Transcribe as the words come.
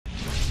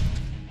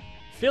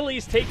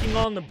Phillies taking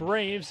on the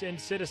Braves in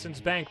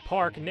Citizens Bank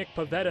Park. Nick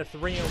Pivetta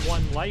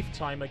 3-1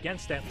 lifetime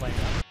against Atlanta,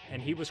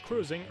 and he was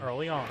cruising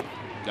early on.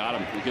 Got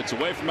him. He gets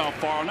away from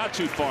Alfaro. Not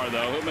too far,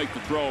 though. He'll make the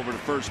throw over to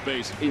first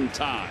base in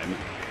time,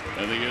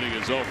 and the inning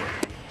is over.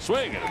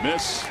 Swing and a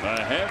miss.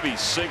 A heavy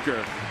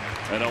sinker,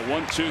 and a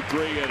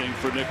 1-2-3 inning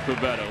for Nick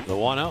Pivetta. The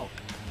 1-0.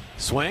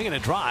 Swing and a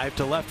drive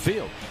to left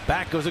field.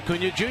 Back goes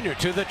Acuna Jr.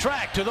 to the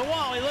track, to the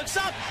wall. He looks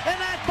up, and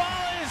that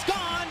ball is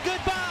gone.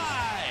 Goodbye.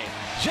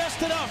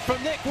 Just enough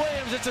from Nick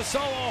Williams. It's a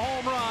solo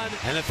home run,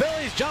 and the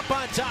Phillies jump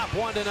on top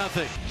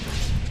 1-0.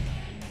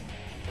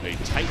 A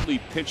tightly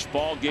pitched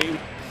ball game.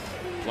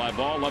 Fly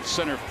ball left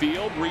center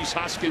field. Rhys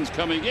Hoskins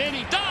coming in.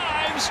 He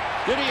dives.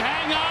 Did he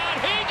hang on?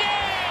 He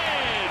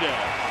did.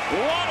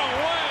 What a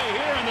way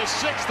here in the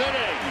 6th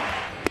inning.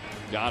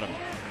 Got him.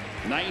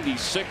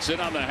 96 in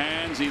on the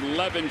hands.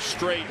 11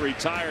 straight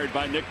retired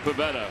by Nick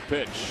Pivetta.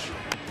 Pitch.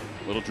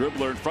 Little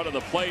dribbler in front of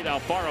the plate.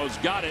 Alfaro's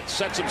got it.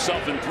 Sets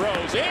himself and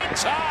throws. In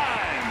time.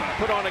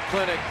 Put on a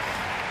clinic.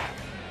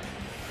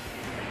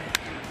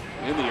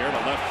 In the air to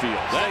left field.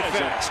 That is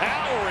a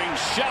towering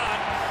shot.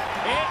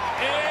 It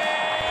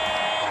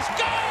is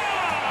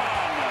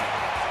gone!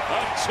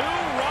 A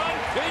 2-run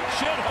pinch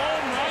hit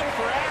home run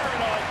for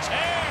Aaron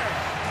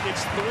Altherr.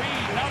 It's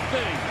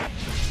 3-0.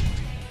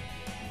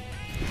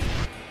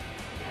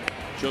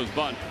 Shows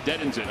bunt,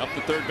 deadens it up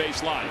the third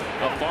base line.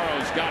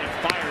 Alfaro's got it,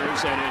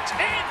 fires, and it's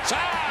in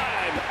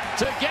time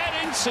to get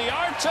in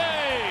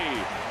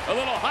Ciarte. A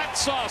little hot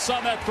sauce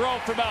on that throw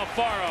from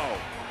Alfaro.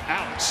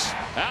 Outs.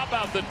 How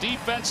about the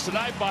defense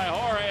tonight by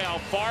Jorge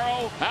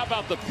Alfaro? How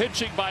about the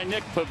pitching by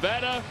Nick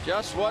Pivetta?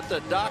 Just what the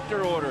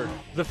doctor ordered.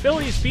 The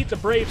Phillies beat the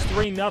Braves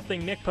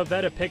 3-0. Nick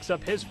Pivetta picks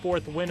up his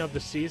 4th win of the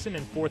season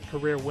and 4th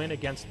career win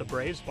against the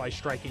Braves by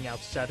striking out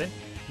 7.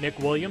 Nick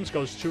Williams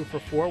goes 2 for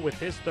 4 with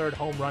his 3rd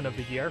home run of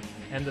the year,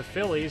 and the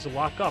Phillies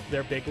lock up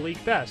their big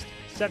league best,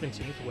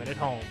 17th win at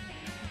home.